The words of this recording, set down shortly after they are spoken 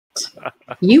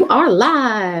You are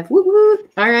live. Woo woo.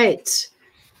 All right.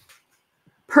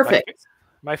 Perfect.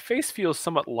 My face feels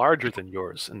somewhat larger than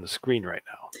yours in the screen right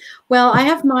now. Well, I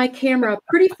have my camera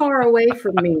pretty far away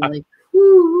from me. Like,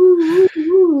 woo, woo,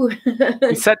 woo, woo.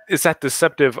 It's that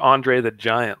deceptive Andre the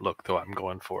Giant look, though, I'm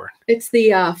going for. It's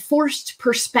the forced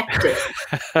perspective.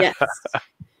 Yes.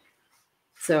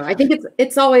 So I think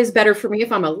it's always better for me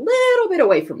if I'm a little bit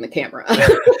away from the camera.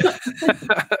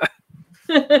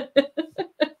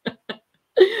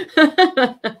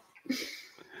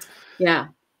 Yeah.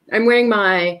 I'm wearing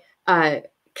my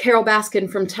Carol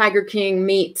Baskin from Tiger King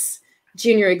meets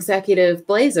junior executive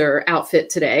blazer outfit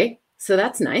today. So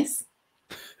that's nice.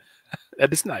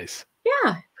 That is nice.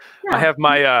 Yeah. I have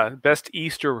my best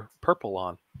Easter purple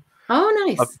on. Oh,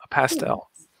 nice. A pastel.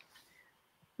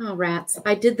 Oh, rats.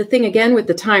 I did the thing again with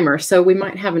the timer, so we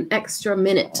might have an extra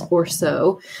minute or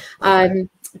so. Okay.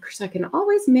 Of course, I can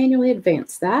always manually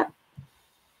advance that.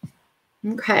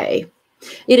 Okay.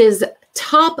 It is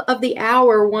top of the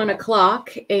hour, 1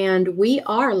 o'clock, and we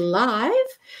are live.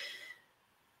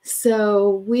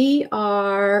 So we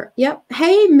are, yep.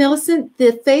 Hey, Millicent,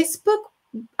 the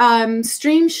Facebook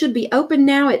stream should be open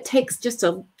now. It takes just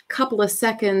a couple of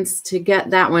seconds to get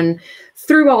that one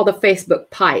through all the Facebook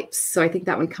pipes. So I think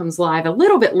that one comes live a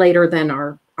little bit later than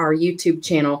our YouTube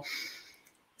channel.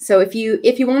 So if you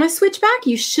want to switch back,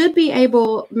 you should be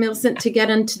able, Millicent, to get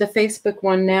into the Facebook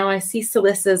one now. I see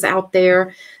Salissa's out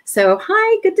there. So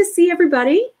hi, good to see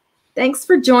everybody. Thanks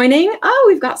for joining. Oh,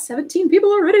 we've got 17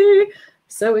 people already.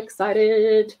 So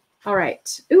excited. All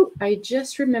right. Ooh, I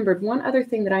just remembered one other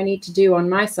thing that I need to do on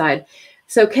my side.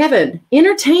 So Kevin,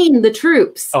 entertain the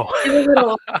troops. Oh.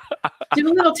 do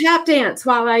a little tap dance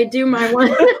while I do my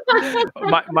one.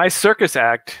 my circus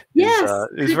act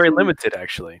is very limited,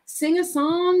 actually. Sing a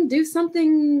song, do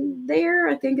something there.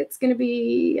 I think it's going to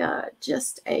be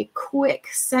just a quick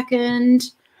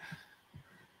second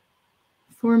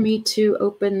for me to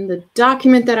open the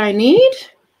document that I need.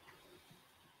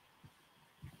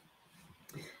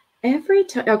 Every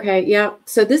time. Okay, yeah.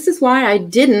 So this is why I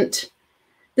didn't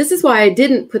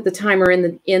put the timer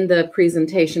in the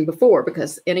presentation before,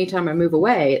 because anytime I move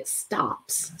away, it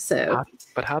stops. So,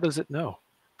 but how does it know?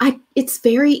 It's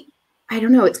very, I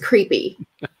don't know. It's creepy.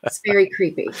 It's very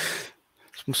creepy.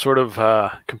 Some sort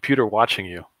of computer watching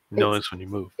you knows when you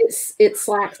move. It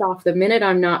slacks off the minute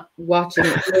I'm not watching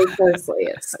it very closely.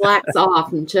 It slacks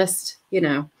off and just,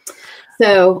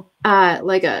 so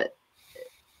like a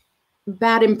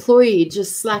bad employee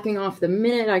just slacking off the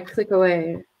minute I click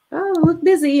away. Oh, look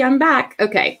busy. I'm back.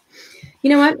 Okay.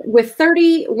 You know what? With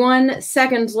 31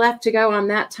 seconds left to go on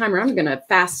that timer, I'm going to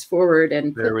fast forward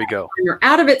and there we go. Timer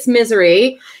out of its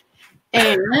misery.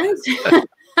 And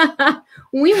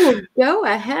we will go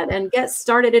ahead and get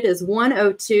started. It is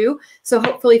 1:02. So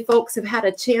hopefully folks have had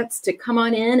a chance to come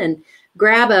on in and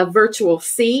grab a virtual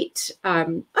seat.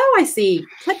 I see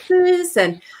Texas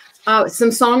and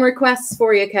some song requests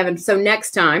for you, Kevin. So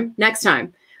next time,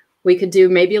 we could do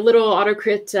maybe a little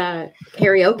AutoCrit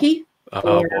karaoke.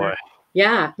 Oh, boy.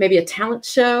 Yeah, maybe a talent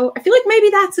show. I feel like maybe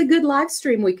that's a good live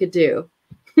stream we could do.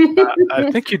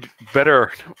 I think you'd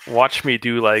better watch me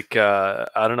do like, I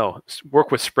don't know,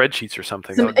 work with spreadsheets or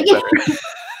something.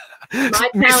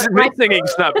 My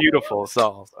singing's not beautiful,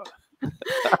 so.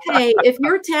 Hey, if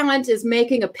your talent is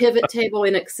making a pivot table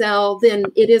in Excel, then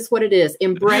it is what it is.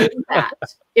 Embrace that.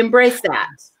 Embrace that.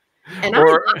 And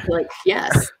I'm like,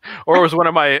 yes. Or as one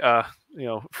of my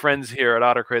friends here at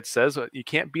AutoCrit says, you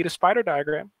can't beat a spider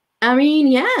diagram. I mean,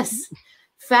 yes.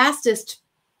 Fastest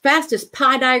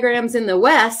pie diagrams in the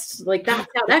West, like that's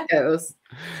how that goes.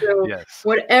 So yes.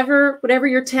 whatever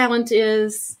your talent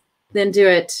is, then do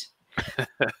it.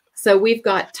 So we've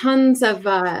got tons of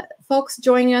folks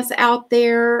joining us out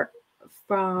there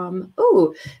from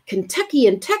Kentucky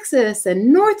and Texas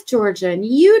and North Georgia and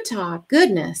Utah.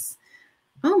 Goodness.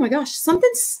 Oh my gosh, something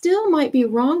still might be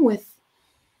wrong with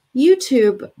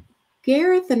YouTube.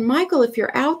 Gareth and Michael, if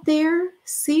you're out there,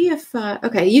 see if,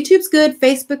 okay, YouTube's good.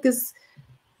 Facebook is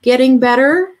getting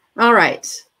better. All right,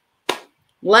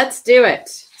 let's do it.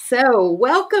 So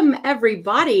welcome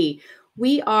everybody.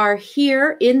 We are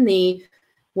here in the,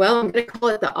 well, I'm going to call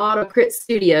it the AutoCrit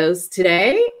Studios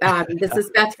today. This is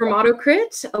Beth from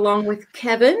AutoCrit along with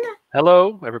Kevin.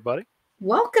 Hello, everybody.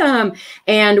 Welcome.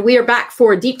 And we are back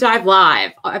for Deep Dive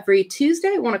Live. Every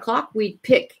Tuesday at 1 o'clock, we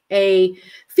pick a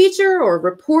feature or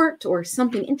report or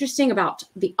something interesting about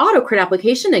the AutoCrit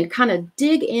application and kind of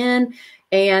dig in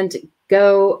and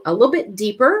go a little bit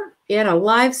deeper in a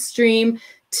live stream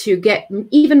to get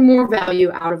even more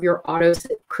value out of your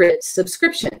AutoCrit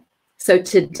subscription. So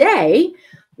today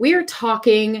we are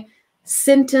talking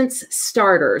Sentence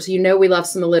starters. You know we love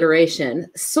some alliteration.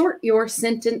 Sort your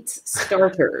sentence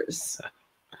starters.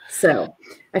 So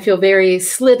I feel very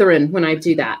Slytherin when I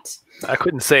do that. I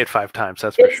couldn't say it 5 times,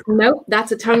 that's for sure. Nope,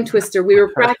 that's a tongue twister. We were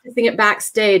practicing it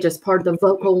backstage as part of the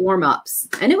vocal warm-ups,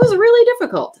 and it was really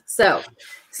difficult. So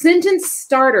sentence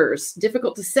starters,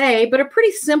 difficult to say, but a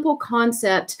pretty simple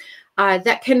concept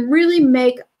that can really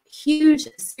make huge,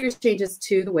 serious changes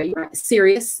to the way you write.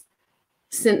 Serious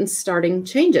sentence starting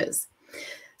changes.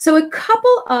 So a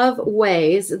couple of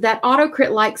ways that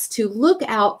AutoCrit likes to look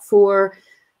out for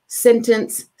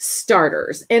sentence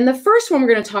starters. And the first one we're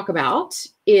going to talk about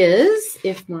is,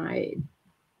 if my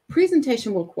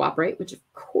presentation will cooperate, which of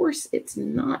course it's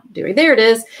not doing. There it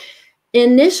is.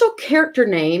 Initial character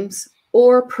names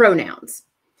or pronouns.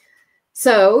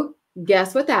 So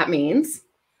guess what that means?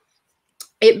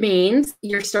 It means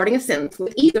you're starting a sentence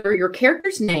with either your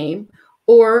character's name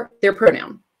or their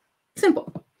pronoun.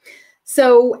 Simple.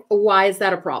 So why is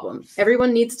that a problem?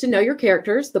 Everyone needs to know your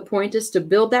characters. The point is to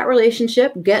build that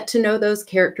relationship, get to know those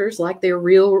characters like they're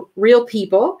real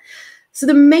people. So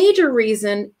the major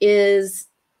reason is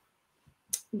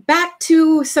back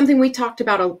to something we talked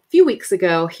about a few weeks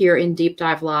ago here in Deep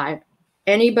Dive Live.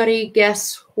 Anybody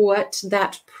guess what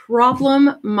that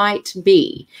problem might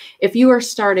be? If you are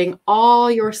starting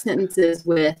all your sentences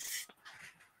with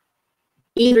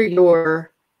either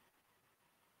your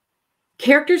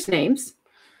characters' names,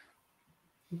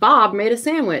 Bob made a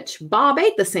sandwich, Bob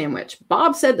ate the sandwich,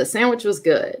 Bob said the sandwich was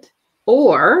good,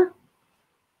 or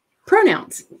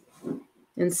pronouns.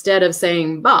 Instead of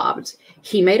saying Bob,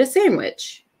 he made a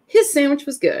sandwich, his sandwich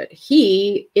was good,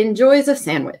 he enjoys a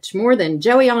sandwich more than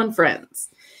Joey on Friends.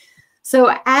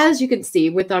 So as you can see,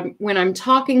 when I'm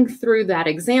talking through that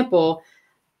example,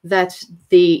 that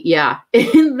the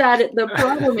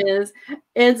problem is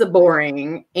it's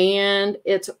boring and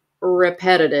it's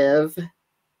repetitive.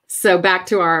 So back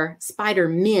to our spider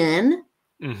men,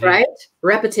 right?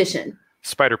 Repetition.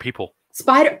 Spider people.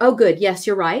 Oh, good. Yes,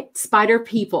 you're right. Spider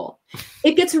people.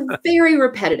 It gets very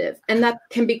repetitive, and that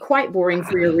can be quite boring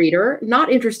for your reader.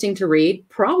 Not interesting to read.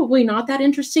 Probably not that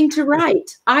interesting to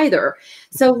write either.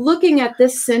 So looking at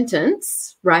this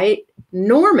sentence, right?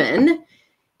 Norman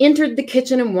entered the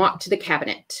kitchen and walked to the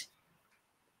cabinet.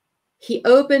 He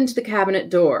opened the cabinet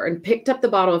door and picked up the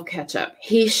bottle of ketchup.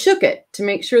 He shook it to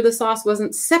make sure the sauce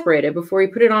wasn't separated before he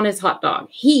put it on his hot dog.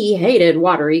 He hated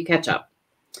watery ketchup.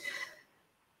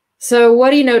 So what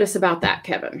do you notice about that,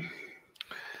 Kevin?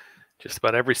 Just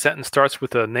about every sentence starts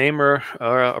with a name or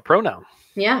a pronoun.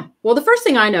 Yeah. Well, the first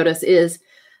thing I notice is,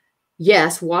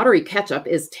 yes, watery ketchup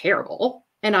is terrible.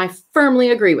 And I firmly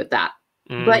agree with that.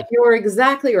 But you're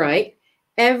exactly right.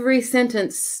 Every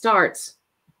sentence starts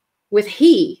with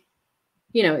he.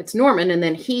 You know, it's Norman, and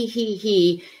then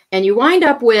he, and you wind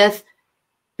up with,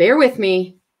 bear with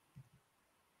me,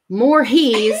 more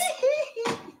he's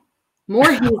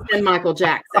than Michael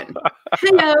Jackson.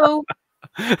 Hello.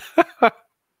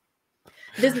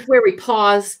 This is where we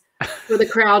pause for the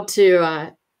crowd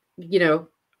to,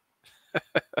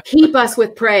 heap us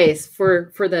with praise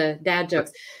for the dad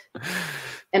jokes.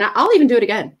 And I'll even do it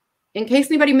again in case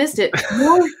anybody missed it.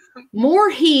 More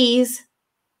he's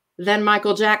than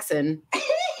Michael Jackson.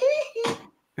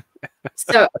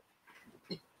 So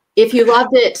if you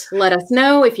loved it, let us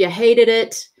know. If you hated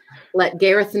it, let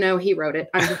Gareth know he wrote it.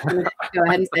 I'm just going to go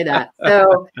ahead and say that.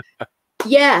 So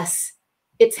yes,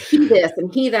 it's he this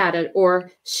and he that,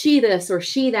 or she this or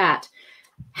she that.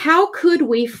 How could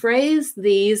we phrase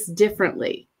these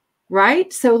differently,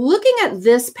 right? So looking at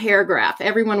this paragraph,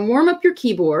 everyone warm up your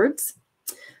keyboards.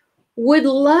 Would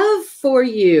love for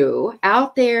you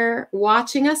out there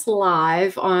watching us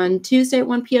live on Tuesday at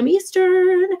 1 p.m.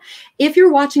 Eastern. If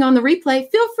you're watching on the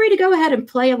replay, feel free to go ahead and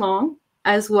play along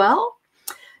as well.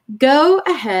 Go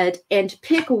ahead and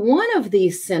pick one of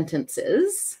these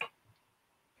sentences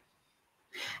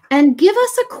and give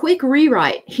us a quick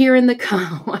rewrite here in the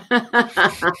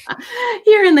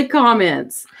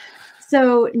comments.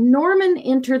 So Norman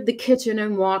entered the kitchen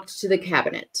and walked to the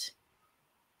cabinet.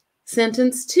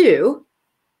 Sentence 2,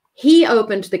 he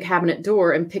opened the cabinet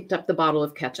door and picked up the bottle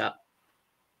of ketchup.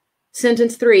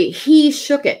 Sentence 3, he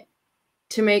shook it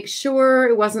to make sure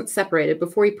it wasn't separated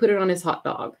before he put it on his hot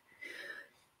dog.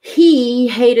 He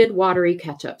hated watery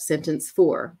ketchup. Sentence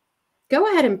 4. Go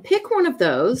ahead and pick one of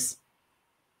those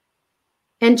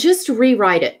and just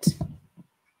rewrite it.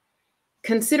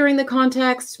 Considering the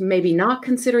context, maybe not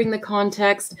considering the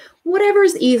context,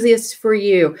 whatever's easiest for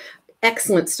you.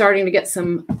 Excellent. Starting to get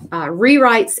some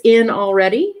rewrites in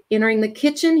already. Entering the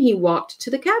kitchen, he walked to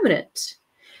the cabinet.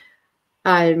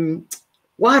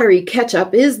 Watery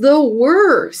ketchup is the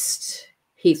worst,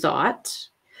 he thought.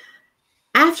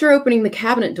 After opening the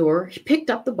cabinet door, he picked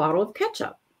up the bottle of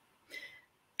ketchup.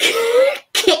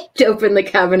 Kicked open the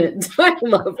cabinet. I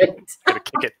love it. Gotta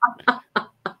kick it.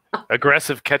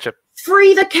 Aggressive ketchup.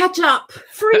 Free the ketchup.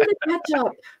 Free the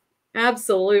ketchup.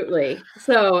 Absolutely.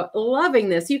 So loving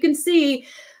this. You can see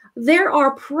there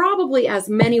are probably as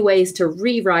many ways to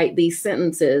rewrite these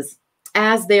sentences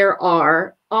as there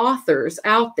are authors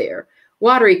out there.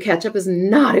 Watery ketchup is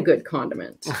not a good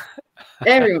condiment.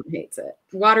 Everyone hates it.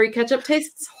 Watery ketchup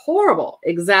tastes horrible.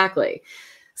 Exactly.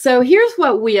 So here's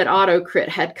what we at AutoCrit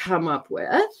had come up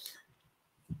with.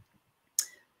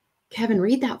 Kevin,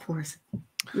 read that for us.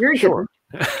 You're sure.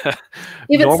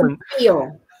 Give it some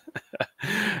feel.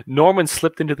 Norman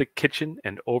slipped into the kitchen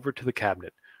and over to the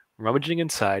cabinet. Rummaging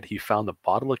inside, he found the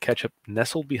bottle of ketchup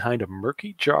nestled behind a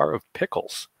murky jar of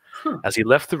pickles. As he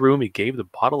left the room, he gave the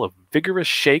bottle a vigorous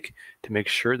shake to make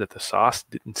sure that the sauce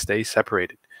didn't stay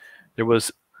separated. There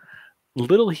was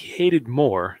little he hated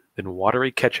more than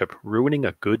watery ketchup ruining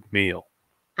a good meal.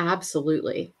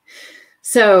 Absolutely.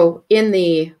 So in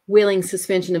the willing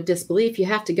suspension of disbelief, you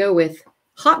have to go with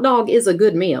hot dog is a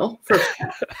good meal, which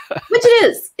it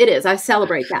is. It is. I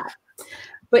celebrate that.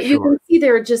 But you can see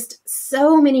there are just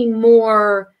so many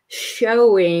more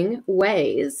showing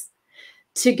ways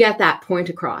to get that point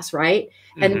across, right?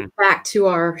 And back to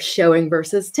our showing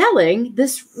versus telling,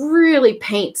 this really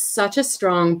paints such a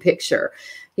strong picture.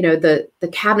 You know, the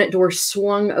cabinet door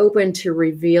swung open to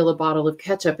reveal a bottle of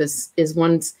ketchup is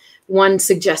one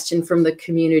suggestion from the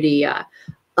community.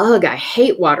 Ugh, I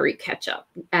hate watery ketchup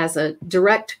as a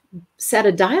direct set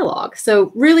of dialogue.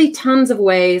 So really tons of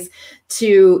ways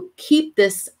to keep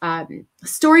this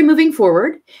story moving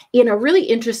forward in a really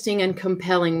interesting and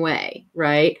compelling way,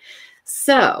 right?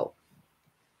 So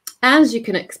as you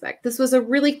can expect, this was a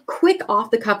really quick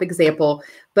off-the-cuff example,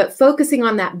 but focusing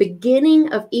on that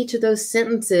beginning of each of those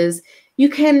sentences, you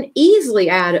can easily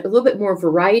add a little bit more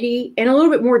variety and a little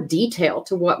bit more detail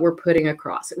to what we're putting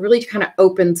across. It really kind of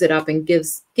opens it up and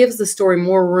gives the story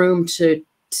more room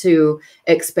to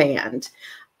expand.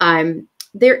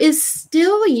 There is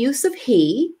still a use of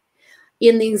he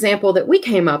in the example that we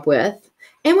came up with,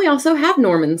 and we also have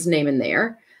Norman's name in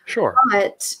there. Sure.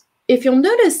 But if you'll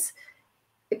notice,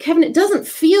 Kevin, it doesn't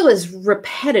feel as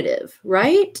repetitive,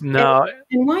 right? No.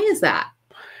 And why is that?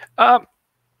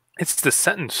 It's the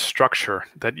sentence structure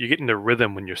that you get into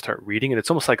rhythm when you start reading, and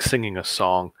it's almost like singing a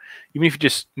song. Even if you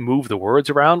just move the words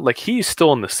around, like he's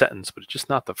still in the sentence, but it's just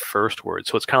not the first word.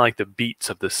 So it's kind of like the beats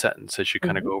of the sentence as you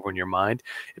kind of go over in your mind.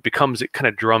 It kind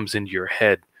of drums into your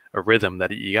head a rhythm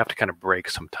that you have to kind of break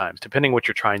sometimes, depending what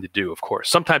you're trying to do, of course.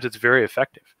 Sometimes it's very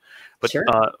effective. But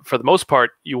for the most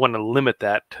part, you want to limit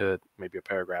that to maybe a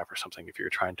paragraph or something if you're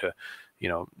trying to,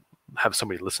 have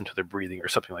somebody listen to their breathing or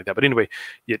something like that. But anyway,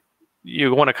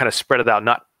 you want to kind of spread it out,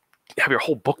 not have your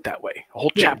whole book that way, a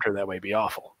whole chapter that way. Be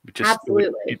awful.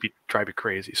 Absolutely. It'd drive you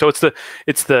crazy. So it's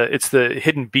the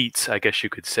hidden beats, I guess you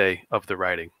could say, of the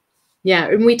writing. Yeah,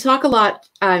 and we talk a lot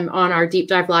on our deep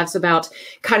dive lives about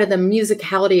kind of the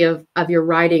musicality of your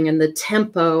writing and the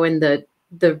tempo and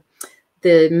the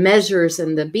measures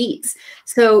and the beats.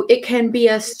 So it can be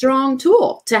a strong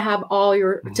tool to have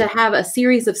to have a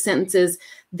series of sentences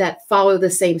that follow the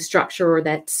same structure or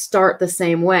that start the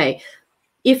same way.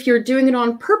 If you're doing it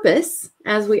on purpose,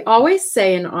 as we always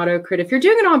say in AutoCrit, if you're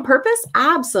doing it on purpose,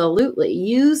 absolutely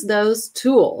use those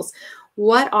tools.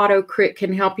 What AutoCrit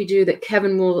can help you do that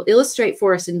Kevin will illustrate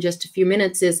for us in just a few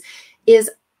minutes is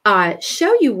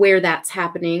show you where that's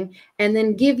happening and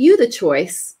then give you the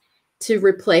choice to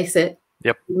replace it,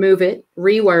 move it,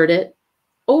 reword it,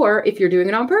 or if you're doing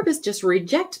it on purpose, just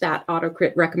reject that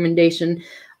AutoCrit recommendation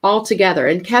altogether.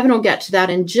 And Kevin will get to that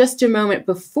in just a moment.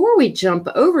 Before we jump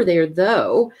over there,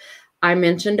 though, I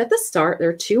mentioned at the start, there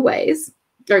are two ways,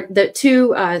 or the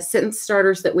two sentence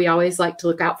starters that we always like to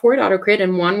look out for at AutoCrit.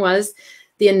 And one was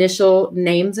the initial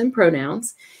names and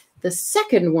pronouns. The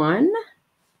second one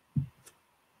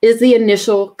is the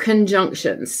initial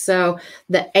conjunctions. So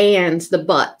the ands, the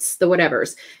buts, the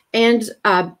whatevers. And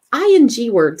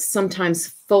ing words sometimes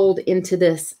fold into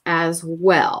this as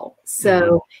well.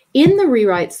 So in the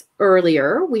rewrites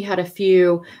earlier, we had a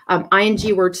few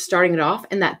ing words starting it off,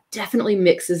 and that definitely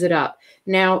mixes it up.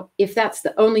 Now, if that's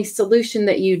the only solution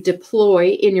that you deploy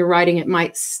in your writing, it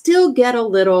might still get a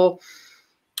little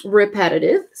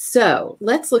repetitive. So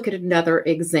let's look at another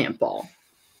example.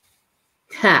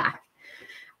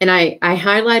 And I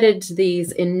highlighted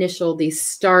these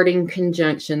starting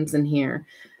conjunctions in here.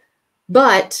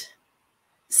 But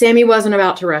Sammy wasn't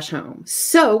about to rush home.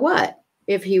 So what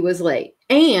if he was late?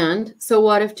 And so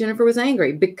what if Jennifer was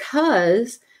angry?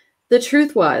 Because the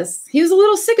truth was he was a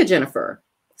little sick of Jennifer.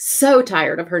 So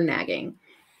tired of her nagging.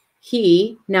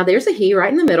 he, now there's a he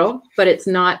right in the middle, but it's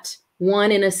not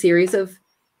one in a series of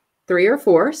 3 or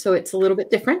 4, so it's a little bit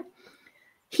different.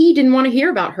 He didn't want to hear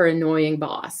about her annoying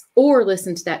boss, or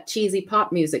listen to that cheesy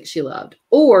pop music she loved,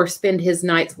 or spend his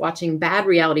nights watching bad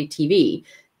reality TV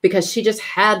because she just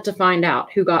had to find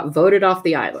out who got voted off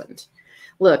the island.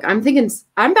 Look, I'm thinking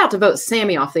I'm about to vote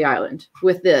Sammy off the island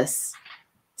with this.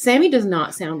 Sammy does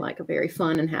not sound like a very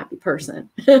fun and happy person.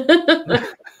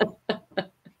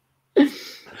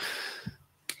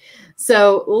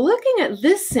 So looking at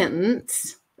this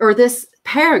sentence, or this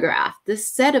paragraph, this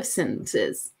set of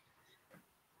sentences,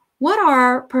 what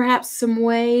are perhaps some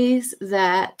ways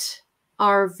that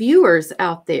our viewers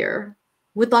out there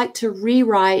would like to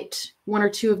rewrite 1 or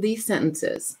 2 of these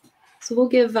sentences? So we'll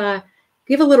give a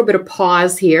little bit of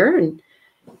pause here and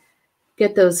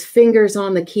get those fingers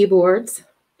on the keyboards.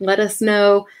 Let us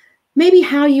know maybe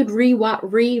how you'd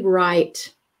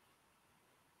rewrite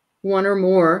 1 or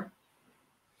more.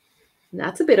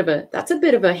 That's a bit of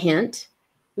a hint.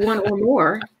 1 or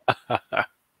more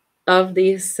of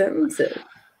these sentences.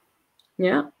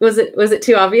 Yeah. Was it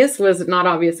too obvious? Was it not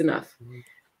obvious enough?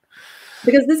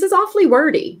 Because this is awfully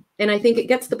wordy, and I think it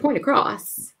gets the point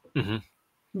across. Mm-hmm.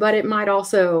 But it might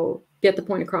also get the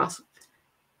point across a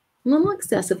little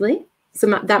excessively. So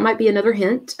that might be another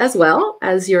hint, as well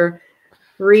as you're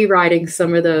rewriting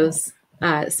some of those,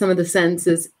 some of the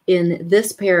sentences in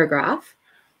this paragraph,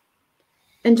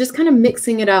 and just kind of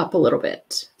mixing it up a little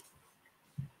bit.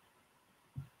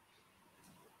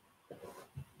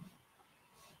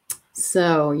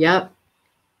 So, yep.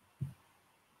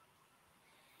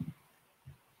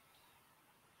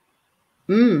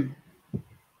 Some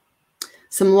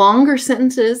longer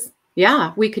sentences.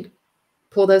 Yeah, we could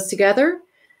pull those together.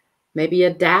 Maybe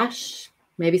a dash,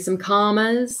 maybe some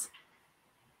commas,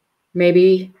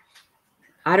 maybe,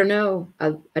 I don't know,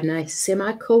 a nice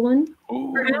semicolon.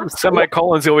 Ooh,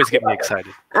 semicolons always get me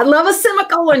excited. I love a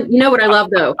semicolon. You know what I love,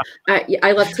 though?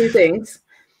 I love 2 things.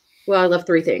 Well, I love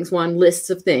 3 things. 1, lists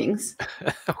of things.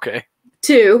 Okay.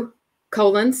 2,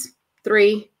 colons.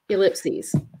 3,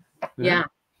 ellipses. Yeah.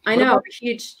 I know. I'm a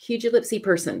huge ellipse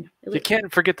person. You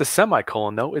can't forget the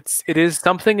semicolon, though. It is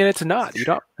something and it's not. You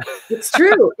don't. It's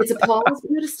true. It's a pause,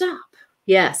 but a stop.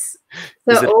 Yes.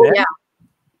 So, yeah.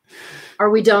 Are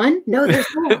we done? No, there's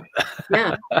more.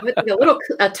 Yeah.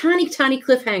 A tiny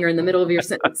cliffhanger in the middle of your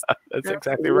sentence. That's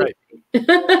exactly right.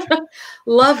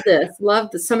 Love this.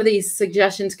 Love some of these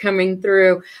suggestions coming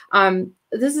through.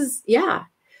 This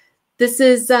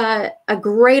is a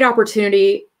great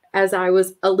opportunity, as I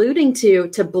was alluding to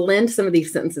blend some of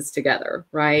these sentences together,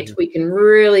 right? Mm-hmm. We can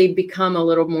really become a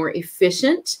little more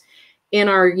efficient in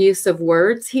our use of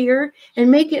words here and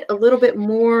make it a little bit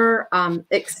more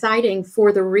exciting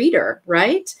for the reader,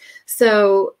 right?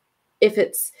 So if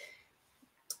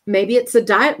maybe it's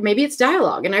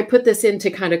dialogue, and I put this in to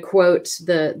kind of quote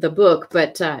the book,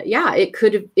 but yeah, it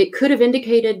could have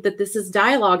indicated that this is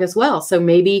dialogue as well. So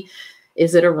maybe,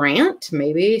 is it a rant?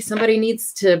 Maybe somebody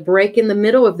needs to break in the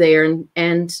middle of there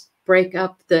and break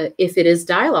up if it is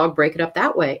dialogue, break it up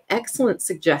that way. Excellent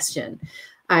suggestion.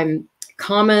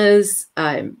 Commas,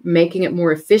 making it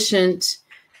more efficient.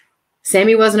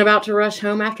 Sammy wasn't about to rush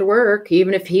home after work,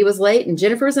 even if he was late and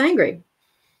Jennifer was angry.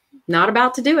 Not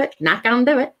about to do it, not going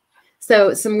to do it.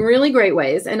 So some really great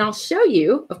ways. And I'll show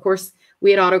you, of course,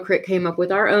 we at AutoCrit came up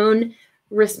with our own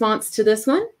response to this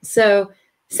one. So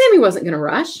Sammy wasn't going to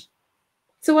rush.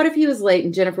 So what if he was late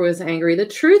and Jennifer was angry? The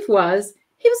truth was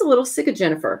he was a little sick of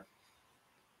Jennifer.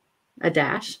 A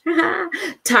dash.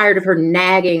 Tired of her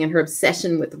nagging and her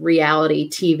obsession with reality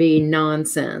TV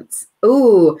nonsense.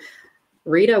 Ooh,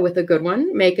 Rita with a good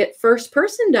one. Make it first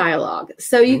person dialogue.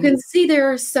 So you can see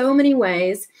there are so many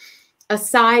ways,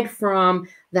 aside from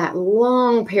that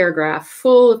long paragraph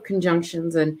full of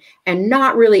conjunctions and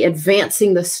not really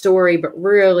advancing the story, but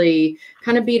really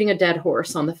kind of beating a dead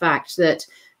horse on the fact that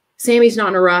Sammy's not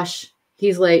in a rush.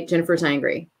 He's late. Jennifer's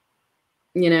angry.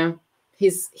 You know,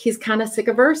 he's kind of sick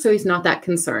of her, so he's not that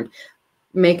concerned.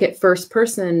 Make it first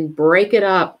person, break it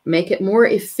up, make it more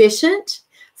efficient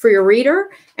for your reader,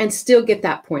 and still get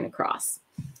that point across.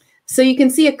 So you can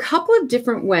see a couple of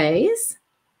different ways,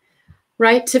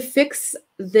 right, to fix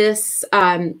this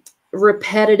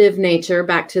repetitive nature,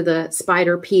 back to the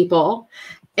spider people,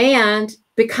 and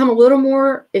become a little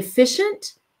more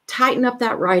efficient, tighten up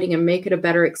that writing, and make it a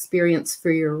better experience for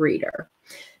your reader.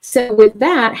 So with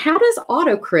that, how does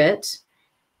AutoCrit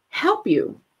help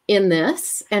you in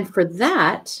this? And for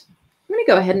that, I'm going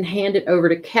to go ahead and hand it over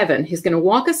to Kevin, who's going to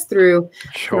walk us through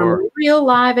some real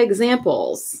live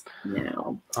examples.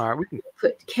 Now, all right, we can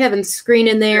put Kevin's screen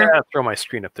in there. Yeah, throw my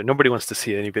screen up there. Nobody wants to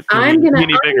see any bit I'm gonna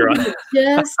bigger.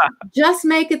 just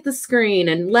make it the screen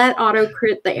and let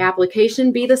AutoCrit the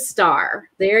application be the star.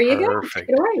 There you go. Perfect. Take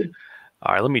it away.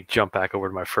 All right, let me jump back over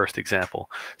to my first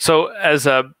example. So as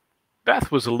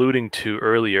Beth was alluding to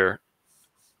earlier,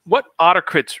 what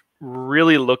AutoCrit's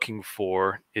really looking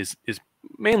for is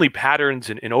mainly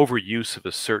patterns and overuse of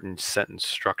a certain sentence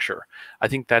structure. I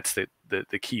think that's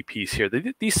the key piece here.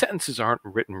 These sentences aren't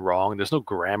written wrong. There's no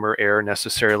grammar error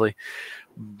necessarily,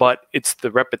 but it's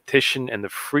the repetition and the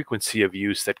frequency of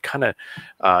use that kind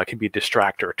of can be a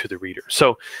distractor to the reader.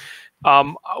 So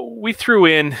we threw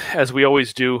in, as we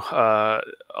always do, a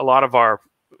lot of our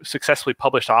successfully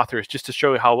published authors just to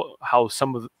show how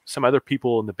some other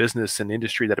people in the business and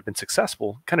industry that have been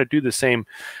successful kind of do the same,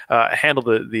 handle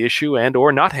the issue and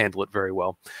or not handle it very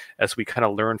well, as we kind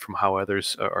of learn from how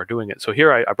others are doing it. So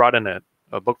here I brought in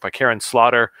a book by Karen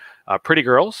Slaughter, Pretty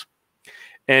Girls,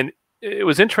 and it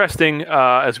was interesting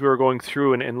as we were going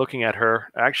through and looking at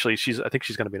her. Actually, I think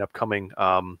she's going to be an upcoming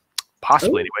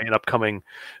possibly anyway, an upcoming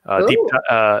deep.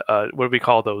 What do we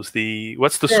call those?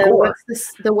 What's the score?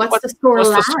 What's the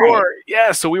score?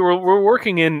 Yeah. So we're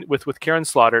working in with Karen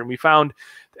Slaughter, and we found,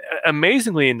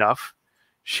 amazingly enough,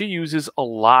 she uses a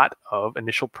lot of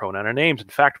initial pronoun or names. In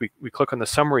fact, we click on the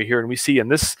summary here, and we see in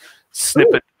this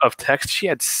snippet of text, she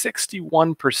had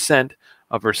 61%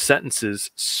 of her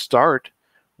sentences start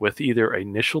with either an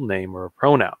initial name or a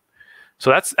pronoun. So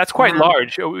that's quite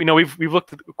large. You know, we've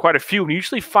looked at quite a few. We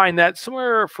usually find that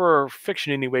somewhere for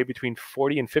fiction anyway, between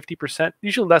 40 and 50%.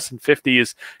 Usually less than 50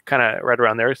 is kind of right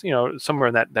around there. You know, somewhere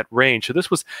in that range. So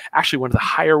this was actually one of the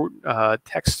higher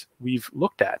texts we've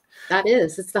looked at.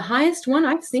 It's the highest one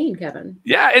I've seen, Kevin.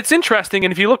 Yeah, it's interesting.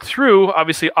 And if you look through,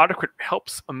 obviously AutoCrit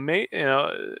helps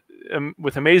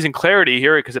with amazing clarity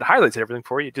here, because it highlights everything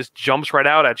for you. It just jumps right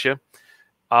out at you.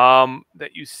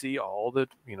 That you see all the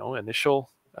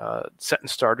initial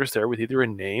sentence starters there with either a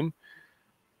name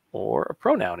or a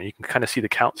pronoun, and you can kind of see the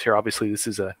counts here. Obviously, this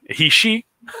is a he/she,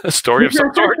 a story of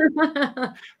some sort.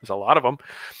 There's a lot of them,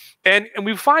 and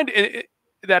we find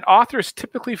that authors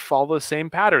typically follow the same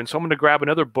pattern. So I'm going to grab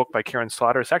another book by Karen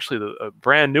Slaughter. It's actually a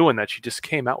brand new one that she just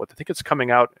came out with. I think it's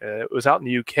coming out. It was out in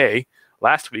the UK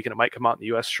last week, and it might come out in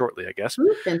the US shortly, I guess.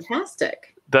 Ooh,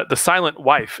 fantastic. The Silent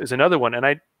Wife is another one, and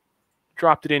I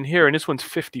dropped it in here, and this one's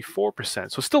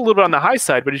 54%. So still a little bit on the high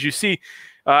side, but as you see,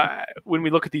 when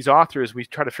we look at these authors, we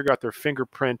try to figure out their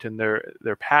fingerprint and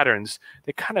their patterns.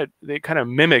 They kind of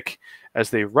mimic,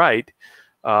 as they write,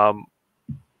 some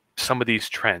of these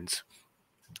trends.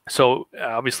 So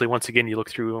obviously, once again, you look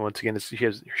through, and once again,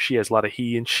 she has a lot of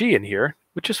he and she in here,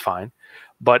 which is fine,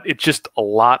 but it's just a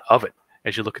lot of it.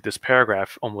 As you look at this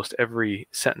paragraph, almost every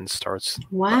sentence starts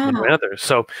with another.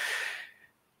 So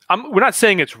we're not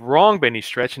saying it's wrong by any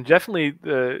stretch, and definitely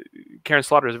Karen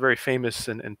Slaughter is a very famous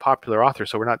and popular author,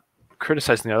 so we're not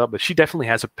criticizing that, but she definitely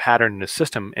has a pattern in the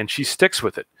system, and she sticks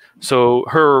with it. So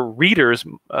her readers,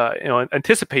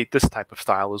 anticipate this type of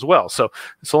style as well. So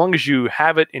long as you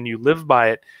have it and you live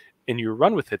by it and you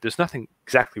run with it, there's nothing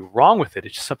exactly wrong with it.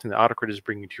 It's just something that AutoCrit is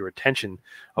bringing to your attention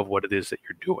of what it is that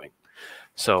you're doing.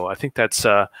 So I think that's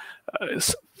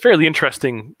fairly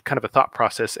interesting kind of a thought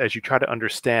process as you try to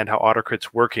understand how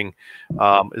AutoCrit's working.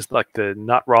 Is like the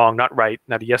not wrong, not right,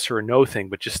 not a yes or a no thing,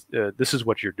 but just this is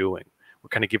what you're doing. We're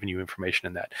kind of giving you information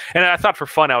in that. And I thought for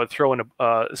fun, I would throw in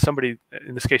somebody,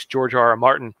 in this case, George R. R.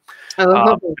 Martin,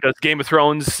 who does Game of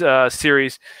Thrones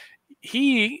series.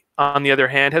 He, on the other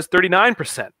hand, has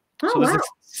 39%. So there's a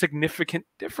significant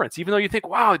difference. Even though you think,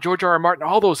 wow, George R. R. Martin,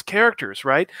 all those characters,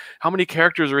 right? How many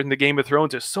characters are in the Game of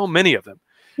Thrones? There's so many of them.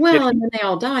 Well, and then they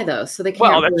all die, though, so they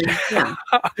can't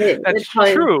that's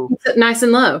true. Keeps it nice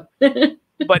and low.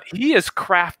 But he has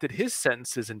crafted his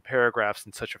sentences and paragraphs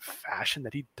in such a fashion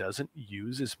that he doesn't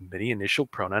use as many initial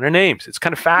pronoun or names. It's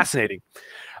kind of fascinating.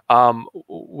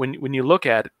 When you look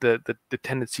at the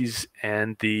tendencies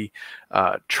and the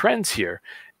trends here.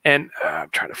 And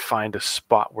I'm trying to find a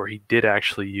spot where he did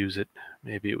actually use it.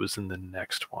 Maybe it was in the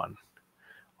next one.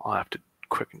 I'll have to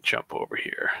quick and jump over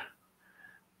here.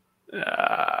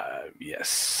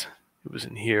 Yes, it was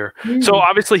in here. So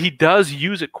obviously he does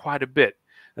use it quite a bit.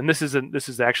 And this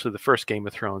is actually the first Game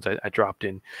of Thrones I dropped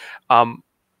in.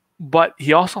 But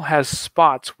he also has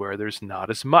spots where there's not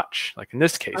as much. Like in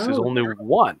this case, there's only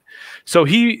one. So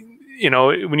he,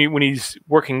 when he's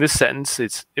working this sentence,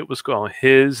 it was going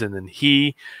his and then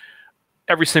he.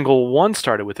 every single one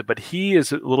started with it, but he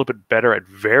is a little bit better at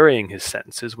varying his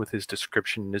sentences with his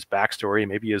description and his backstory,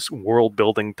 and maybe his world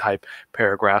building type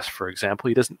paragraphs, for example.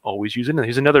 He doesn't always use it. And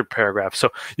here's another paragraph. So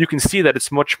you can see that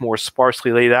it's much more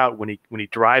sparsely laid out when he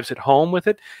drives it home with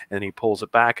it, and he pulls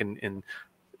it back and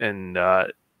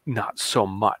not so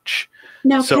much.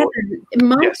 Now, So, Kevin, it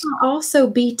might yes. also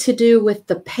be to do with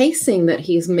the pacing that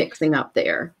he's mixing up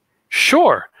there.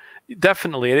 Sure.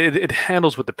 Definitely. It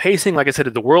handles with the pacing, like I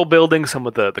said, the world building, some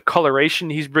of the coloration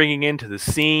he's bringing into the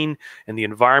scene and the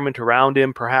environment around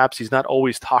him. Perhaps he's not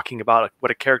always talking about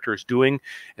what a character is doing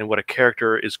and what a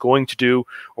character is going to do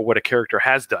or what a character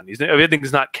has done. Everything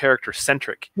is not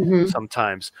character-centric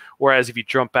sometimes. Whereas if you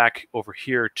jump back over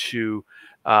here to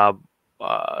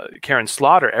Karen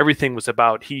Slaughter, everything was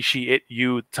about he, she, it,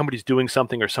 you. Somebody's doing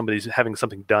something or somebody's having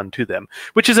something done to them,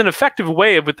 which is an effective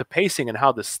way with the pacing and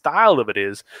how the style of it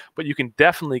is. But you can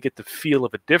definitely get the feel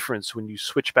of a difference when you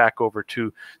switch back over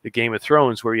to the Game of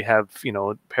Thrones, where you have,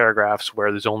 paragraphs where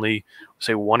there's only,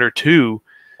 say, one or two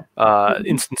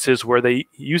instances where they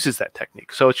uses that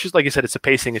technique. So it's just, like I said, it's a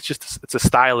pacing. It's a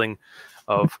styling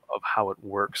of how it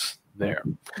works there.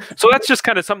 So that's just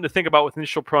kind of something to think about with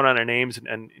initial pronoun and names,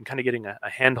 and kind of getting a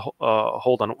hand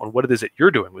hold on what it is that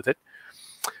you're doing with it.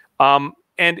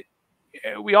 And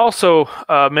we also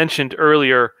mentioned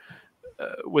earlier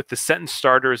with the sentence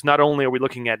starters, not only are we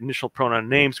looking at initial pronoun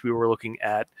names, we were looking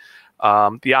at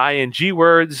the ing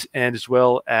words and as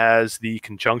well as the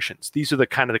conjunctions. These are the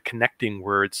kind of the connecting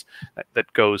words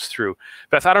that goes through.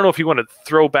 Beth, I don't know if you want to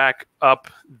throw back up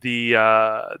the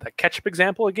that ketchup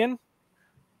example again.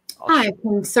 I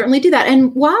can certainly do that.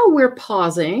 And while we're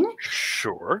pausing,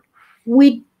 sure,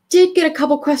 we did get a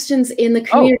couple questions in the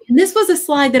community. And this was a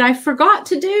slide that I forgot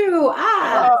to do.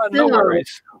 No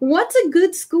worries. What's a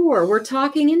good score? We're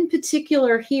talking in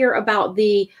particular here about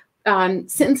the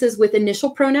sentences with initial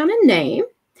pronoun and name,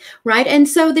 right? And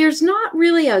so there's not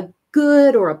really a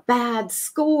good or a bad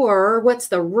score. What's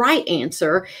the right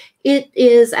answer? It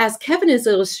is, as Kevin is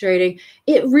illustrating,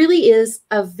 it really is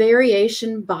a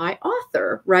variation by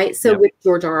author, right? So with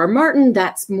George R.R. Martin,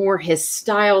 that's more his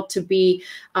style to be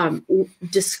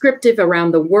descriptive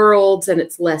around the worlds, and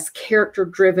it's less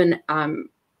character-driven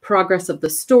progress of the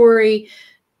story.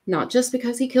 Not just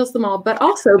because he kills them all, but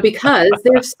also because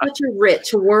there's such a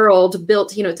rich world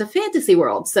built, it's a fantasy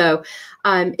world. So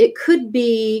it could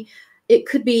be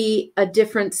a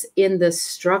difference in the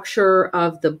structure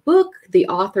of the book, the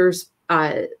author's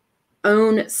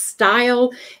own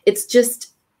style. It's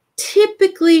just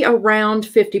typically around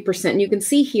 50%. And you can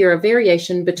see here a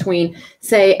variation between,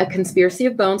 say, A Conspiracy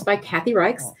of Bones by Kathy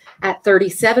Reichs at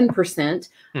 37%,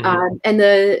 and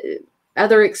the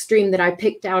other extreme that I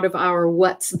picked out of our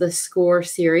What's the Score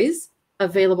series,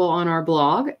 available on our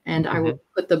blog, and I will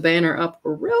put the banner up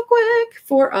real quick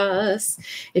for us.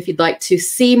 If you'd like to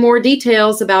see more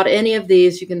details about any of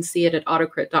these, you can see it at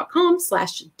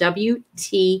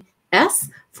autocrit.com/WTS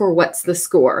for What's the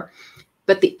Score.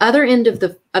 But the other end of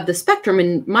the spectrum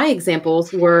in my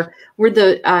examples were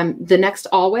the Next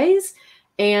Always,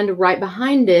 and right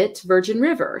behind it, Virgin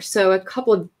River. So a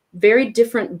couple of very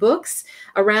different books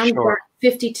around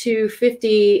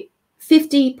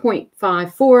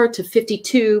 50.54 to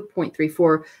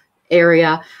 52.34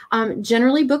 area.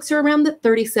 Generally, books are around the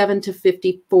 37 to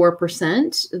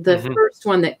 54%. The first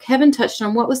one that Kevin touched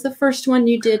on, what was the first one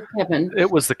you did, Kevin? It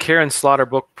was the Karen Slaughter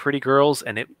book, Pretty Girls,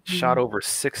 and it shot over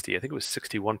 60. I think it was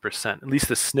 61%. At least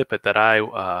the snippet that I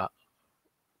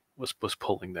was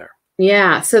pulling there.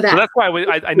 Yeah, so that's why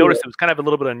I noticed it was kind of a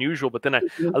little bit unusual. But then I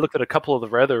looked at a couple of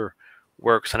the other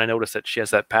works, and I noticed that she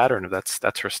has that pattern of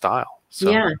that's her style.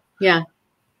 So. Yeah.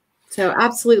 So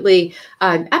absolutely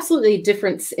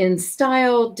difference in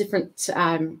style, different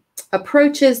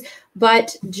approaches,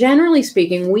 but generally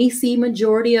speaking, we see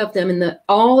majority of them in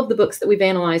all of the books that we've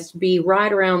analyzed be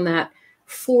right around that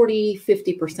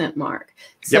 40-50% mark.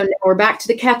 So now we're back to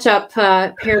the catch-up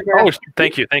paragraph. Oh,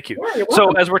 thank you. Yeah,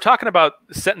 so as we're talking about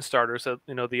sentence starters,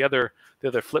 the other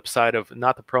flip side of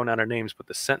not the pronoun or names, but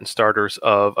the sentence starters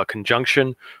of a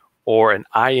conjunction or an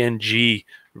ing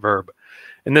verb.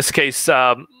 In this case,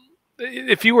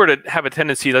 if you were to have a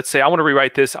tendency, let's say I want to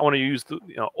rewrite this, I want to use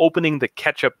opening the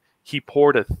ketchup, he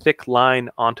poured a thick line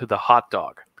onto the hot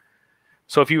dog.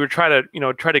 So if you were try to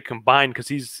combine, because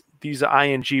these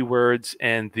ing words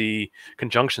and the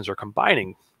conjunctions are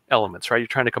combining elements, right? You're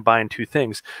trying to combine two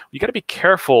things. You got to be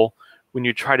careful when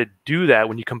you try to do that,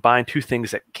 when you combine two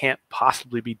things that can't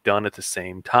possibly be done at the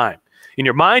same time. In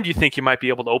your mind, you think you might be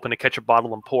able to open a ketchup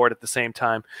bottle and pour it at the same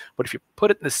time, but if you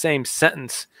put it in the same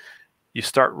sentence, you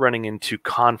start running into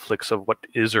conflicts of what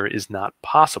is or is not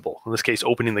possible. In this case,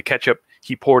 opening the ketchup,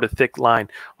 he poured a thick line.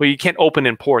 Well, you can't open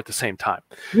and pour at the same time.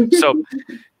 So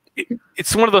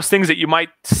it's one of those things that you might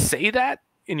say that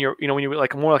in your, when you're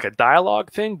like more like a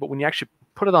dialogue thing, but when you actually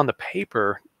put it on the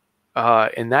paper,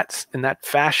 in that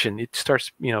fashion, it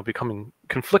starts, becoming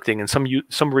conflicting, and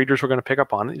some readers are going to pick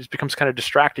up on it. It just becomes kind of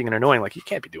distracting and annoying. Like, you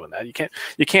can't be doing that.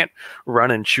 You can't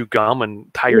run and chew gum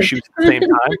and tie your shoes at the same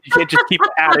time. You can't just keep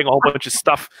adding a whole bunch of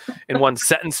stuff in one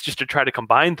sentence just to try to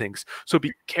combine things. So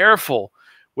be careful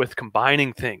with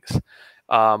combining things.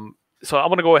 So I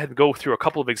want to go ahead and go through a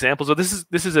couple of examples. So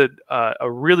this is a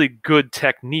really good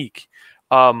technique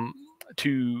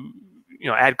to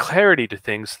add clarity to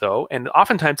things, though, and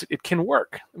oftentimes it can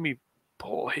work. Let me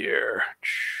pull here.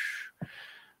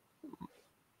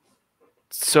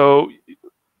 So,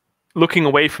 looking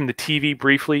away from the TV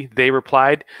briefly, they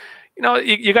replied,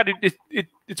 you got to.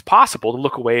 It's possible to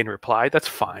look away and reply. That's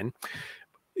fine.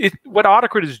 What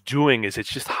AutoCrit is doing is it's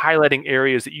just highlighting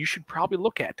areas that you should probably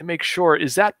look at to make sure,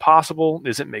 is that possible?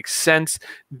 Does it make sense?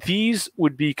 These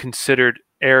would be considered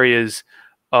areas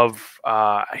of,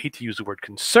 I hate to use the word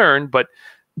concern, but,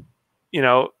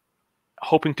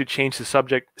 hoping to change the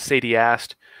subject. Sadie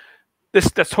asked.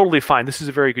 That's totally fine. This is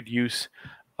a very good use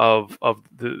of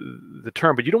the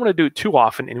term, but you don't want to do it too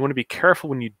often, and you want to be careful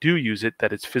when you do use it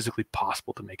that it's physically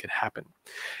possible to make it happen.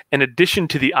 In addition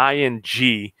to the ing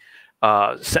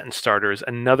sentence starters,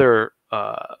 another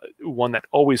one that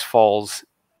always falls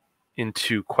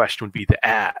into question would be the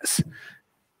as.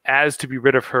 As to be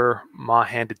rid of her, Ma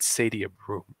handed Sadie a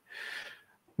broom.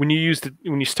 When you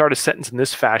start a sentence in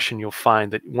this fashion, you'll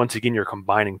find that once again you're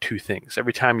combining two things.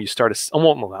 Every time you start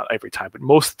well, not every time, but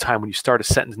most of the time when you start a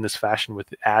sentence in this fashion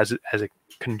with as a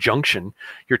conjunction,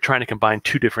 you're trying to combine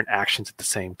two different actions at the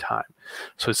same time.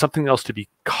 So it's something else to be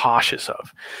cautious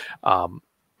of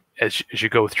as you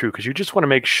go through, because you just want to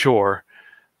make sure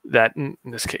that in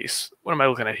this case, what am I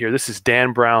looking at here? This is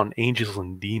Dan Brown, Angels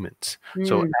and Demons.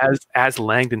 So as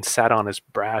Langdon sat on his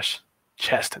brass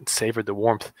chest and savored the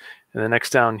warmth, and the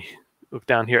next look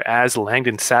down here, as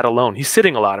Langdon sat alone. He's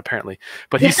sitting a lot apparently,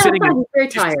 but he's sitting. He's very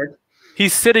tired.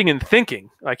 He's sitting and thinking,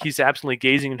 like he's absently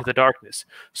gazing into the darkness.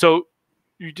 So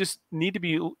you just need to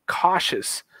be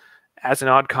cautious as an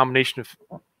odd combination of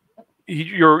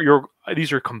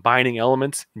these are combining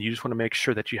elements, and you just want to make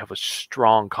sure that you have a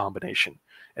strong combination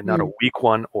and not a weak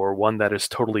one or one that is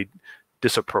totally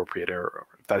disappropriate, or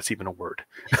if that's even a word.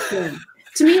 Yeah.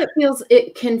 To me,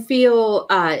 it can feel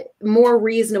more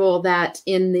reasonable that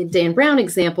in the Dan Brown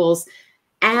examples,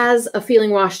 as a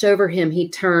feeling washed over him, he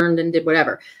turned and did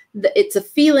whatever. It's a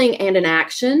feeling and an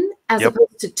action as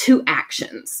opposed to two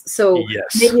actions. So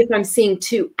maybe if I'm seeing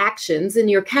two actions in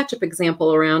your ketchup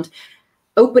example around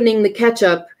opening the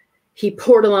ketchup, he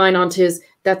poured a line onto his,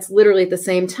 that's literally at the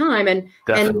same time. And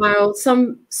while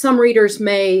some readers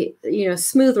may,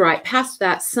 smooth right past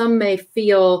that, some may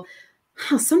feel,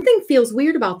 something feels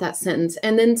weird about that sentence.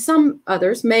 And then some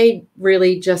others may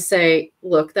really just say,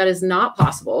 look, that is not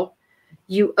possible.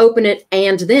 You open it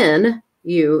and then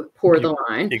you pour the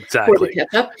line, pour the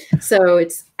ketchup. So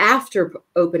it's after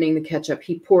opening the ketchup,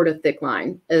 he poured a thick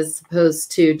line, as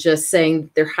opposed to just saying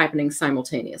they're happening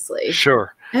simultaneously.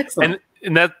 Sure. Excellent.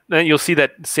 And that you'll see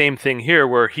that same thing here,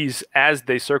 where as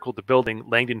they circled the building,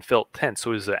 Langdon felt tense.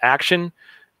 So it was an action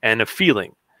and a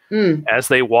feeling. As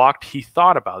they walked, he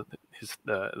thought about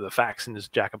the facts in his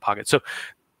jacket pocket. So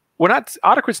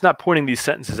AutoCrit's not pointing these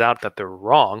sentences out that they're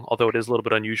wrong, although it is a little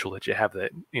bit unusual that you have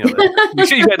that, you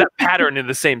got that pattern in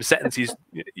the same sentence.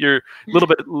 You're a little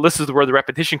bit, this is where the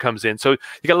repetition comes in. So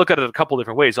you got to look at it a couple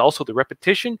different ways. Also the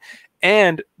repetition,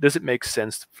 and does it make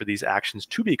sense for these actions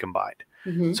to be combined?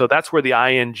 So that's where the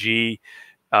ing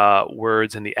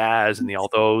words and the as and the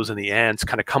although and the ands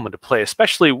kind of come into play,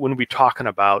 especially when we're talking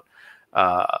about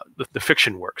the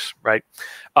fiction works, right?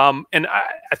 And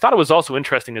I thought it was also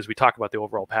interesting, as we talk about the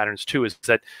overall patterns too, is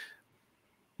that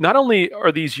not only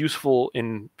are these useful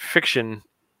in fiction,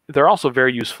 they're also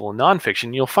very useful in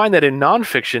nonfiction. You'll find that in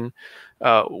nonfiction,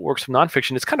 works of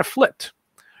nonfiction, it's kind of flipped.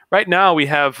 Right now we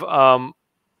have,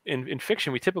 in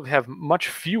fiction, we typically have much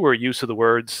fewer use of the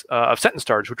words of sentence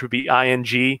starters, which would be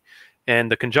ing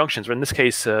and the conjunctions. Or in this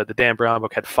case, the Dan Brown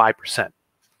book had 5%.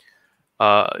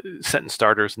 Sentence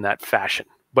starters in that fashion,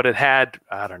 but it had,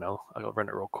 I don't know, I'll run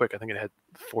it real quick. I think it had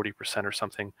 40% or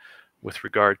something with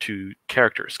regard to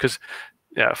characters, because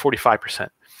 45%.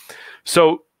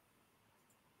 So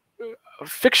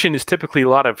fiction is typically a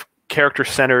lot of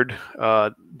character-centered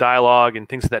dialogue and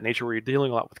things of that nature, where you're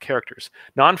dealing a lot with characters.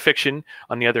 Nonfiction,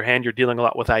 on the other hand, you're dealing a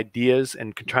lot with ideas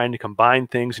and trying to combine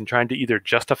things and trying to either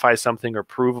justify something or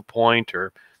prove a point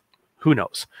or Who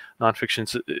knows? But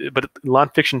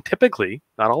nonfiction typically,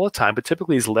 not all the time, but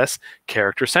typically is less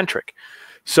character-centric.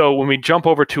 So when we jump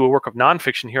over to a work of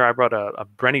nonfiction here, I brought a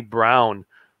Brené Brown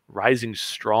Rising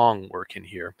Strong work in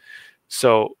here.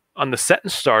 So on the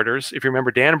sentence starters, if you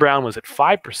remember, Dan Brown was at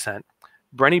 5%.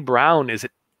 Brené Brown is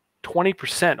at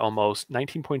 20% almost,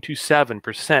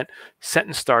 19.27%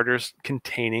 sentence starters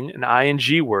containing an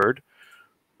ing word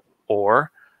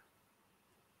or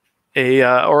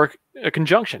a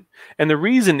conjunction. And the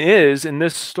reason is, in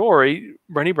this story,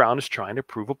 Brené Brown is trying to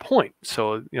prove a point.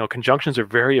 So, conjunctions are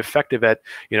very effective at,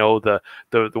 the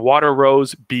water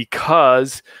rose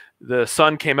because the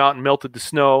sun came out and melted the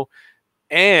snow,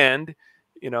 and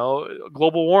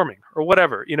global warming or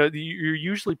whatever. You're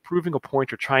usually proving a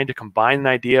point or trying to combine an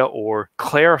idea or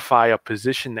clarify a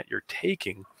position that you're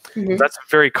taking. Mm-hmm. That's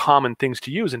very common things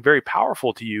to use and very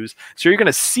powerful to use. So you're going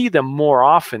to see them more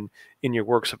often in your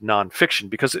works of nonfiction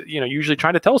because, you're usually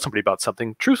trying to tell somebody about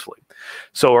something truthfully.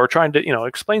 So, or trying to,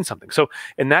 explain something. So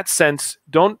in that sense,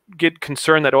 don't get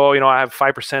concerned that, I have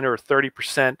 5% or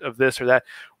 30% of this or that.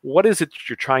 What is it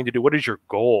you're trying to do? What is your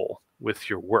goal with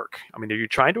your work? I mean, are you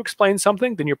trying to explain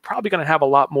something? Then you're probably going to have a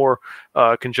lot more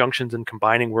conjunctions and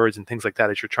combining words and things like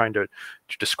that as you're trying to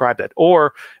describe that.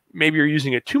 Or maybe you're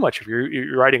using it too much if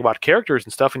you're writing about characters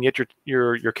and stuff, and yet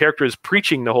your character is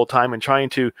preaching the whole time and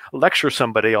trying to lecture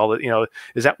somebody. Was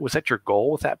that your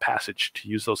goal with that passage, to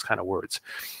use those kind of words?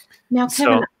 Now,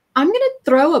 Kevin, I'm going to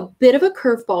throw a bit of a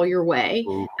curveball your way.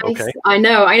 Ooh, okay. I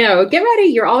know. Get ready.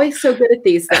 You're always so good at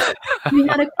these things. We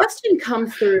had a question come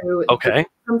through. Okay.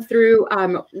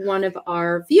 One of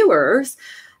our viewers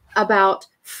about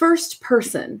first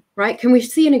person, right? Can we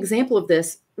see an example of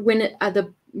this when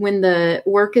the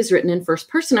work is written in first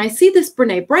person? I see this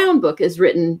Brené Brown book is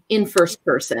written in first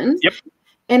person. Yep.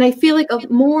 And I feel like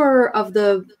more of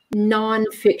the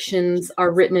non-fictions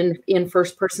are written in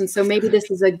first person. So maybe this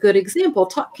is a good example.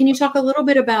 Can you talk a little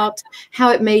bit about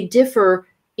how it may differ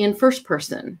in first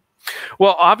person?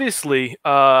 Well, obviously,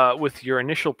 with your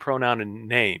initial pronoun and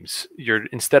names,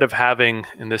 instead of having,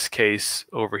 in this case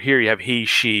over here, you have he,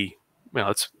 she.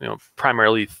 It's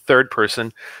primarily third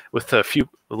person with a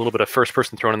little bit of first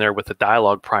person thrown in there with the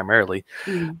dialogue primarily.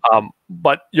 Mm.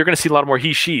 But you're going to see a lot more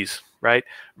he, she's, right?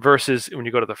 Versus when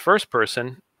you go to the first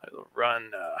person, I'll run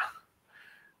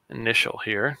initial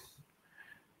here,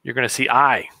 you're going to see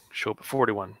I show up at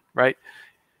 41, right?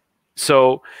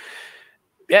 So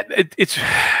yeah, it's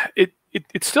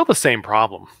still the same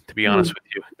problem, to be honest with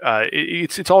you.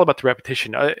 It's all about the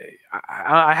repetition.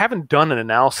 I haven't done an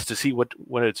analysis to see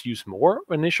when it's used more,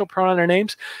 initial pronoun or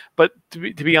names, but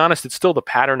to be honest, it's still the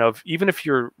pattern of, even if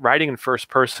you're writing in first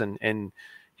person, and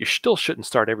you still shouldn't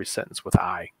start every sentence with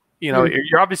I.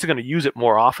 You're obviously going to use it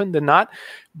more often than not,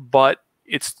 but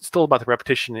it's still about the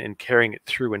repetition and carrying it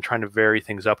through and trying to vary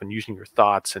things up and using your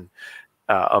thoughts and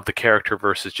of the character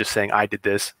versus just saying, I did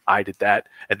this, I did that,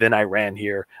 and then I ran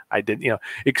here, I did,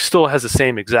 it still has the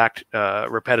same exact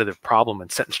repetitive problem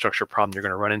and sentence structure problem you're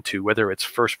going to run into, whether it's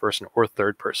first person or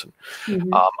third person.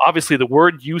 Mm-hmm. Obviously, the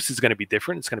word use is going to be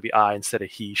different. It's going to be I instead of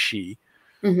he, she.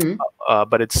 Mm-hmm.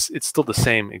 But it's still the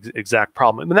same exact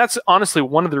problem. And that's honestly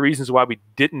one of the reasons why we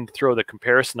didn't throw the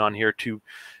comparison on here to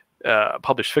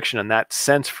published fiction in that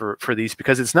sense for these,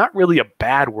 because it's not really a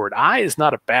bad word. I is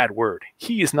not a bad word.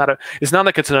 He is not it's not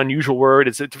like it's an unusual word.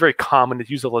 It's very common. It's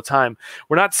used all the time.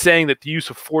 We're not saying that the use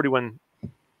of 41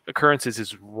 occurrences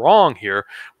is wrong here.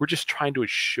 We're just trying to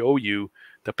show you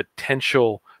the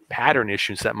potential pattern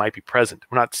issues that might be present.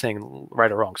 We're not saying right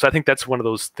or wrong. So I think that's one of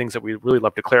those things that we really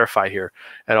love to clarify here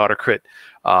at AutoCrit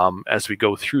as we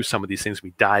go through some of these things,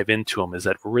 we dive into them, is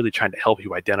that we're really trying to help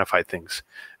you identify things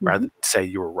rather than say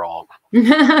you were wrong.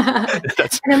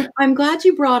 And I'm glad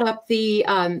you brought up the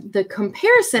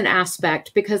comparison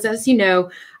aspect, because as you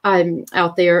know,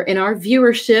 out there in our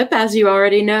viewership, as you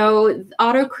already know,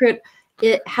 AutoCrit,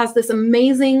 it has this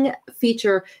amazing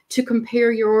feature to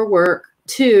compare your work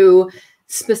to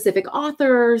specific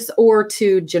authors or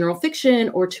to general fiction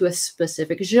or to a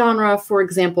specific genre, for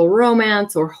example,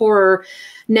 romance or horror.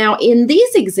 Now, in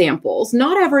these examples,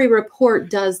 not every report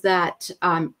does that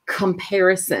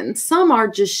comparison. Some are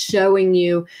just showing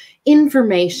you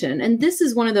information. And this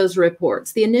is one of those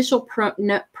reports, the initial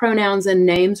pronouns and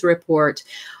names report.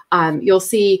 You'll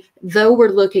see, though we're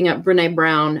looking at Brené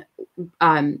Brown,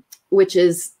 which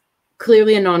is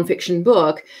clearly a nonfiction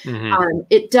book,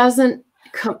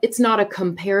 it's not a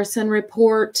comparison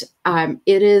report.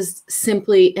 It is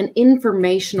simply an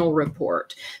informational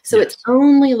report. So It's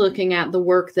only looking at the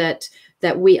work that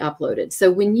we uploaded.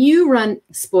 So when you run,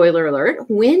 spoiler alert,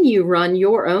 when you run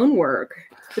your own work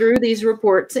through these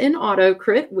reports in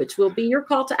AutoCrit, which will be your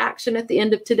call to action at the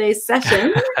end of today's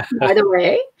session, by the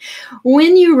way.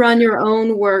 When you run your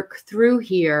own work through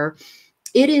here,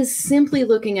 it is simply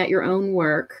looking at your own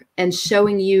work and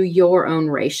showing you your own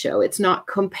ratio. It's not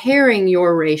comparing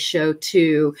your ratio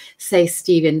to, say,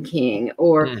 Stephen King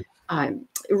or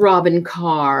Robin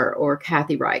Carr or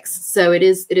Kathy Reichs. So it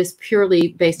is purely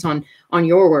based on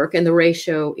your work and the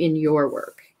ratio in your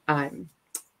work.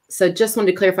 So just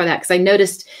wanted to clarify that, because I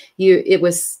noticed it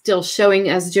was still showing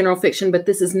as general fiction, but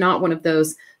this is not one of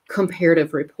those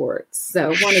comparative reports. So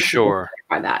wanted to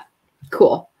clarify that.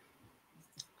 Cool.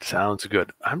 Sounds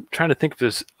good. I'm trying to think of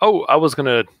this. Oh, I was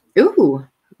going to. Ooh.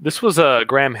 This was a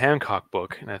Graham Hancock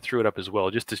book, and I threw it up as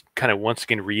well, just to kind of once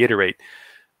again reiterate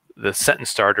the sentence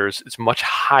starters is much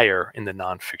higher in the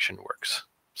nonfiction works.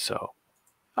 So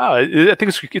I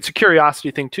think it's a curiosity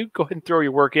thing too. Go ahead and throw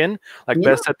your work in. Like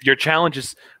Beth said, your challenge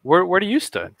is where do you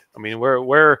stand? I mean,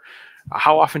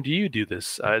 how often do you do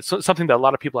this? It's something that a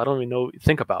lot of people I don't even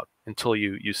think about until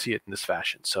you see it in this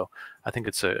fashion. So I think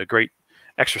it's a great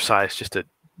exercise just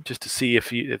to see if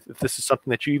this is something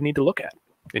that you need to look at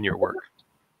in your work.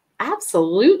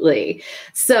 Absolutely.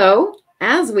 So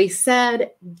as we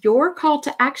said, your call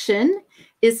to action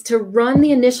is to run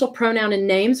the initial pronoun and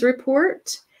names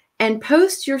report and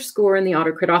post your score in the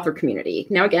AutoCrit author community.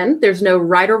 Now, again, there's no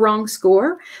right or wrong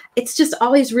score. It's just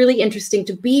always really interesting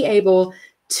to be able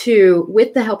to,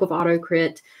 with the help of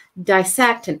AutoCrit,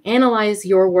 dissect and analyze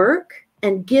your work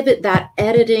and give it that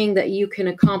editing that you can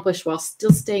accomplish while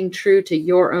still staying true to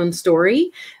your own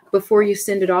story before you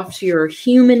send it off to your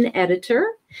human editor.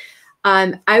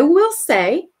 I will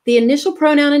say the initial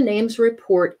pronoun and names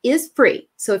report is free.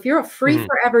 So if you're a free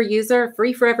forever user,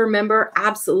 free forever member,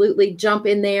 absolutely jump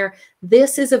in there.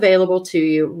 This is available to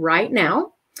you right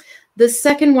now. The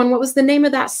second one, what was the name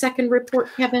of that second report,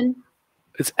 Kevin?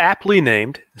 It's aptly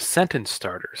named Sentence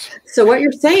Starters. So what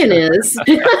you're saying is,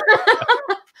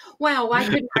 wow, why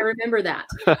couldn't I remember that?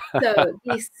 So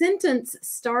the Sentence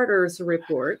Starters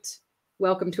report,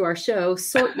 welcome to our show,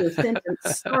 Sort Your Sentence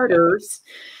Starters.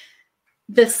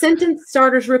 The Sentence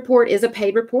Starters report is a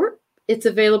paid report. It's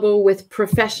available with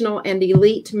professional and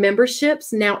elite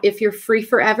memberships. Now, if you're free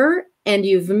forever and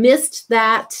you've missed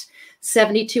that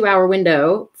 72-hour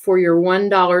window for your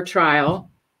 $1 trial,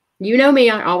 you know me,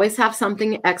 I always have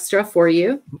something extra for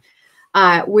you.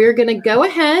 We're going to go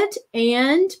ahead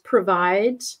and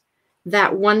provide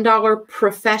that $1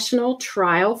 professional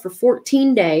trial for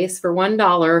 14 days for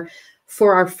 $1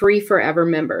 for our free forever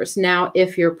members. Now,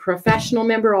 if you're a professional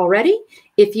member already,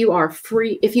 if you are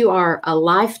free, if you are a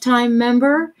lifetime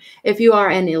member, if you are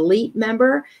an elite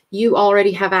member, you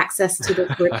already have access to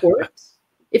this report.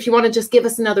 If you want to just give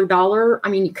us another $1, I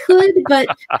mean, you could, but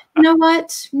you know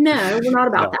what? No, we're not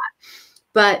about that.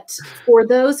 But for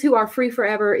those who are free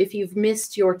forever, if you've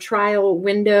missed your trial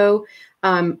window,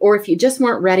 or if you just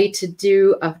weren't ready to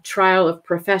do a trial of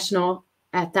professional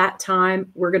at that time,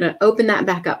 we're going to open that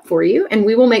back up for you. And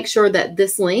we will make sure that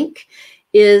this link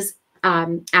is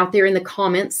out there in the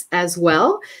comments as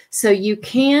well. So you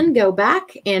can go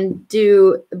back and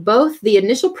do both the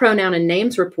initial pronoun and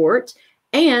names report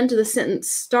and the sentence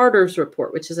starters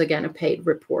report, which is, again, a paid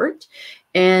report.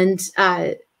 And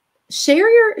share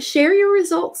your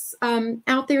results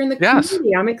out there in the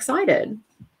community. I'm excited.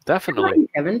 Definitely.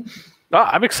 Kevin. Oh,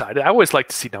 I'm excited. I always like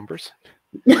to see numbers.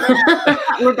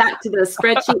 We're back to the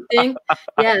spreadsheet thing.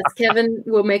 Yes, Kevin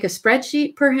will make a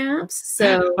spreadsheet perhaps.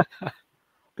 So,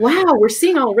 wow, we're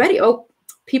seeing already. Oh,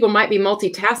 people might be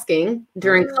multitasking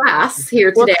during class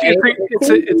here today.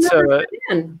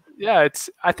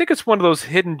 I think it's one of those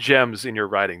hidden gems in your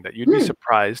writing that you'd be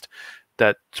surprised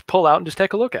that to pull out and just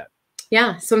take a look at.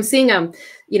 Yeah, so I'm seeing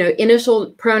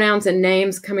initial pronouns and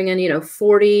names coming in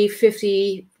 40,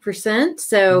 50%.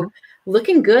 So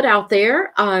looking good out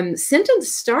there.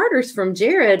 Sentence starters from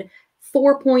Jared,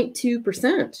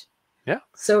 4.2%. Yeah.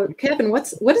 So Kevin, what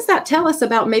does that tell us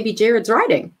about maybe Jared's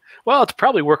writing? Well, it's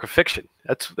probably work of fiction.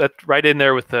 That's right in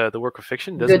there with the work of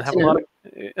fiction. Doesn't have a lot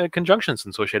of conjunctions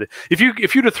associated. If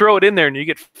you to throw it in there and you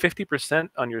get 50%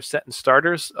 on your sentence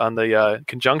starters on the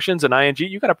conjunctions and ing,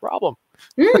 you got a problem.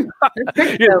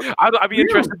 I'd be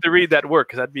interested to read that work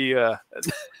because that'd be.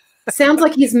 Sounds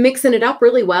like he's mixing it up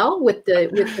really well with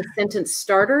the sentence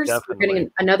starters. Definitely. We're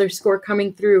getting another score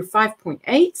coming through,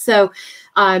 5.8. So,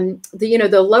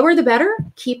 the lower the better.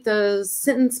 Keep those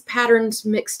sentence patterns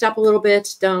mixed up a little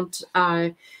bit. Don't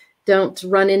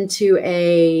run into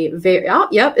a very. Oh,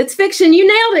 yep, it's fiction. You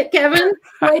nailed it, Kevin.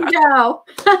 Way to go.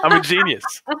 I'm a genius.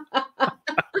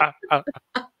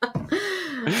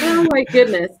 Oh my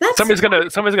goodness. That's somebody's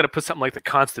gonna put something like the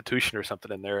Constitution or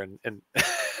something in there, and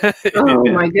oh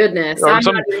my goodness. or I'm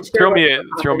some not even sure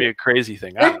throw me a crazy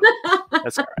thing. I don't know.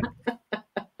 That's all right.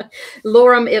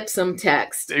 Lorem ipsum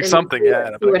text. Something,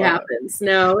 yeah. See what happens.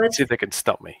 No, let's see if they can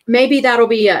stump me. Maybe that'll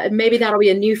be a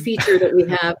new feature that we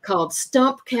have called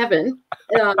Stump Kevin.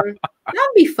 That'd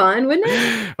be fun, wouldn't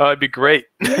it? Oh, it'd be great.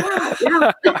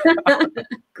 Yeah.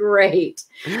 Great.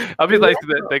 I'll be like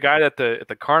the guy at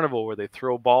the carnival where they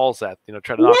throw balls at,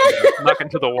 try to knock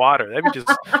into the water. That'd be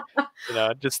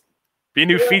just be a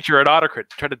new feature at AutoCrit.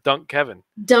 Try to dunk Kevin.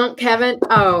 Dunk Kevin.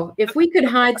 Oh, if we could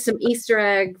hide some Easter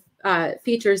egg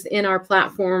features in our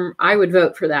platform, I would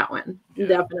vote for that one. Yeah.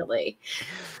 Definitely.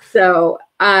 So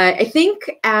I think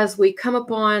as we come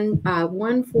upon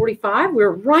 1:45,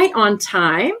 we're right on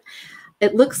time.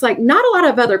 It looks like not a lot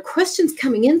of other questions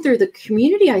coming in through the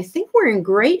community. I think we're in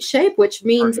great shape, which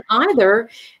means either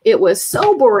it was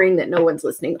so boring that no one's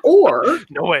listening, or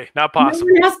no way, not possible.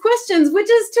 No one has questions, which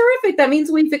is terrific. That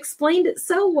means we've explained it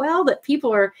so well that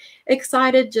people are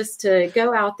excited just to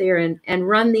go out there and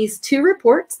run these two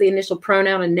reports, the initial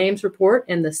pronoun and names report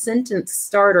and the sentence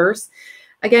starters.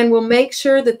 Again, we'll make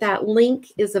sure that that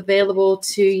link is available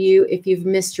to you if you've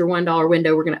missed your $1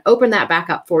 window. We're going to open that back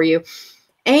up for you.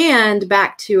 And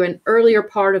back to an earlier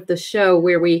part of the show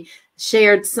where we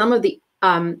shared some of the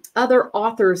other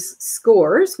authors'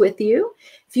 scores with you.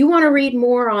 If you want to read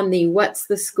more on the what's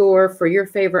the score for your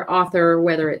favorite author,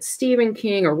 whether it's Stephen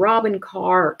King or Robin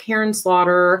Carr or Karen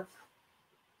Slaughter,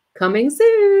 coming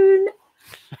soon.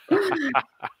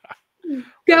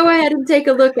 Go ahead and take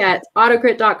a look at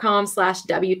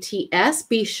autocrit.com/WTS.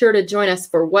 Be sure to join us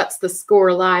for What's the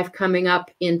Score Live coming up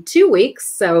in 2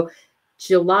 weeks. So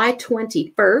July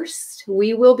 21st,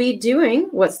 we will be doing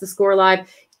What's the Score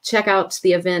Live. Check out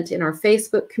the event in our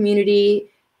Facebook community.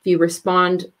 If you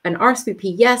respond an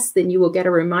RSVP yes, then you will get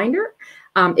a reminder.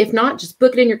 If not, just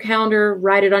book it in your calendar,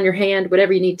 write it on your hand,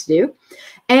 whatever you need to do.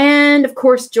 And of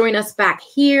course, join us back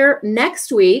here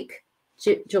next week,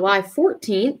 July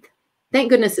 14th.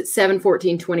 Thank goodness it's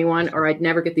 7/14/21, or I'd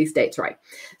never get these dates right.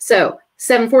 So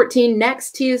 7/14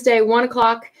 next Tuesday, 1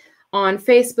 o'clock. On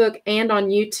Facebook and on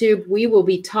YouTube, we will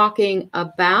be talking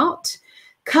about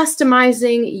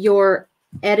customizing your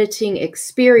editing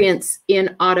experience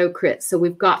in AutoCrit. So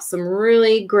we've got some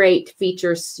really great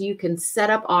features so you can set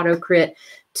up AutoCrit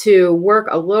to work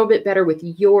a little bit better with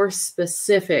your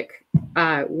specific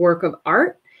work of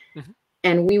art. Mm-hmm.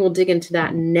 And we will dig into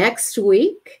that next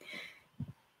week.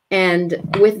 And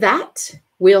with that,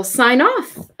 we'll sign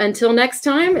off. Until next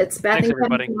time, it's Beth and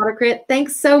Kevin from AutoCrit.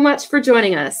 Thanks so much for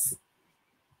joining us.